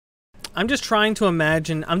I'm just trying to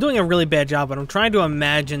imagine. I'm doing a really bad job, but I'm trying to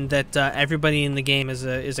imagine that everybody in the game is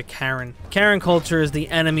a Karen. Karen culture is the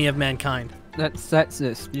enemy of mankind. That's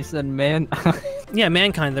sexist. You said man. Yeah,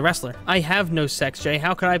 mankind, the wrestler. I have no sex, Jay.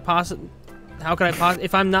 How could I possibly? How could I possibly?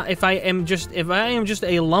 If I am just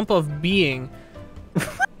a lump of being,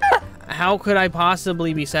 how could I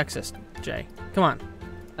possibly be sexist, Jay? Come on.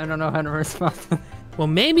 I don't know how to respond. Well,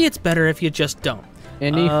 maybe it's better if you just don't.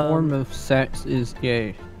 Any form of sex is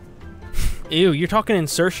gay. Ew, you're talking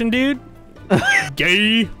insertion, dude?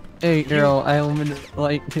 Gay. Hey, girl, I would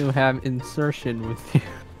like to have insertion with you.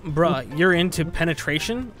 Bruh, you're into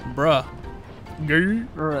penetration? Bruh. Gay.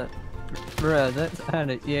 Bruh, that's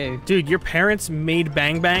kinda gay. Dude, your parents made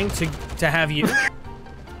Bang Bang to have you?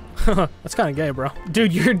 That's kinda gay, bro.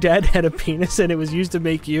 Dude, your dad had a penis and it was used to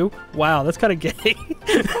make you? Wow, that's kinda gay.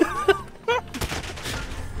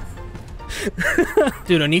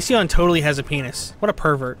 Dude, Onision totally has a penis. What a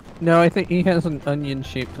pervert. No, I think he has an onion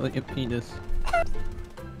shaped like a penis.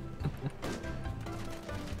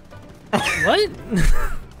 What?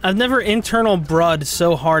 I've never internal bruhed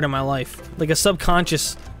so hard in my life. Like a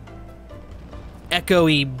subconscious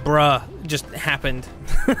echoey bruh just happened.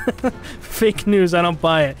 Fake news, I don't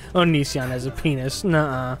buy it. Onision has a penis.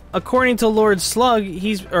 Nuh-uh. According to Lord Slug,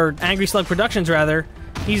 or Angry Slug Productions rather,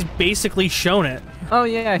 he's basically shown it. Oh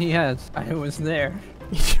yeah, he has. I was there.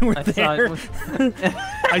 You were there?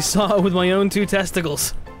 I saw it with my own 2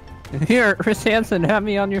 testicles. Here, Chris Hansen, have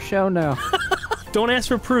me on your show now. Don't ask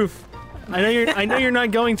for proof. I know you're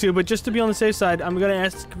not going to, but just to be on the safe side, I'm gonna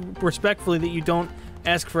ask respectfully that you don't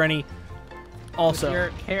ask for any. Also,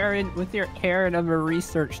 with your Karen of a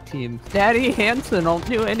research team, Daddy Hansen, I'll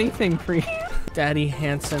do anything for you. Daddy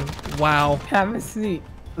Hansen, wow. Have a seat.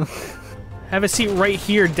 Have a seat right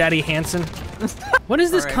here, Daddy Hansen. What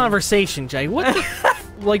is this conversation, Jay? What the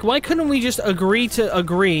like, why couldn't we just agree that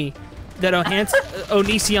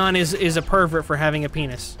Onision is a pervert for having a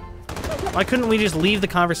penis? Why couldn't we just leave the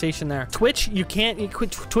conversation there? Twitch, you can't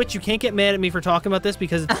get mad at me for talking about this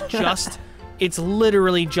because it's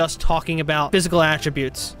literally just talking about physical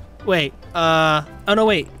attributes. Wait, oh no,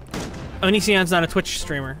 wait. Onision's not a Twitch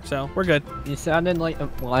streamer, so we're good. You sounded like a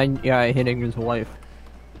blind guy hitting his wife.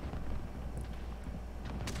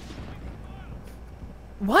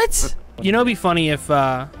 What? You know, it'd be funny if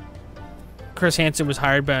Chris Hansen was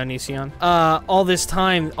hired by Onision. All this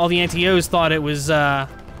time, all the NTOs thought it was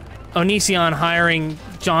Onision hiring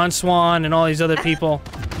John Swan and all these other people.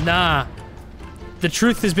 Nah. The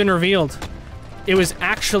truth has been revealed. It was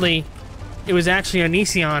actually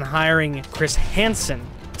Onision hiring Chris Hansen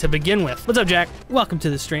to begin with. What's up, Jack? Welcome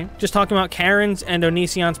to the stream. Just talking about Karen's and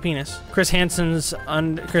Onision's penis. Chris Hansen is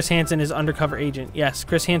undercover agent. Yes,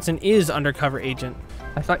 Chris Hansen is undercover agent.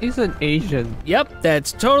 I thought you said Asian. Yep,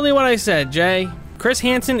 that's totally what I said, Jay. Chris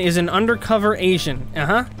Hansen is an undercover Asian.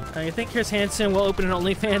 You think Chris Hansen will open an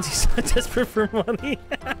OnlyFans? He's not desperate for money.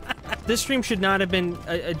 This stream should not have been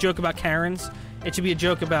a joke about Karens. It should be a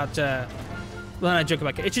joke about, well, not a joke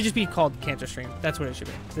about, it should just be called Cancer Stream. That's what it should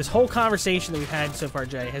be. This whole conversation that we've had so far,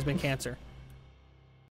 Jay, has been cancer.